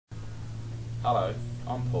Hello,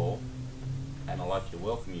 I'm Paul, and I'd like to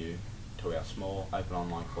welcome you to our small open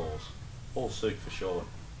online course, or SOOC for short.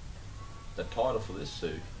 The title for this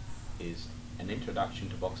SOOC is An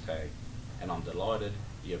Introduction to Box Tag, and I'm delighted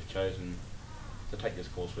you have chosen to take this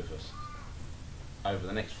course with us. Over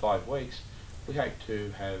the next 5 weeks, we hope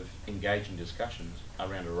to have engaging discussions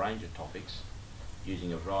around a range of topics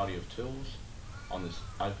using a variety of tools on this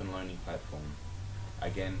open learning platform.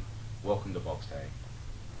 Again, welcome to Box Tag.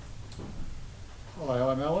 Hi,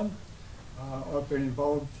 I'm Allan. I've been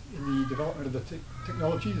involved in the development of the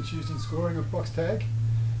technology that's used in scoring of box tag.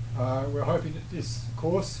 We're hoping that this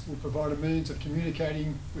course will provide a means of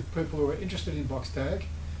communicating with people who are interested in box tag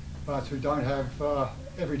but who don't have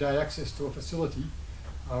everyday access to a facility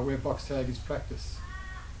where box tag is practiced.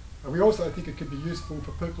 We also think it could be useful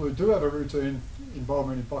for people who do have a routine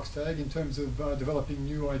involvement in box tag in terms of developing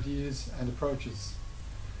new ideas and approaches.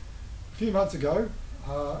 A few months ago,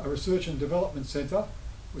 a research and development centre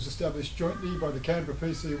was established jointly by the Canberra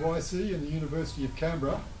PCYC and the University of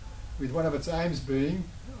Canberra, with one of its aims being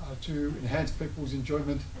to enhance people's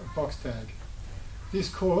enjoyment of box tag. This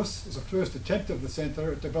course is a first attempt of the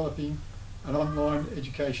centre at developing an online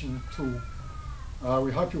education tool.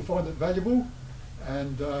 We hope you'll find it valuable,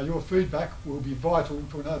 and your feedback will be vital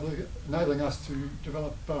to enabling us to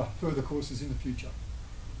develop further courses in the future.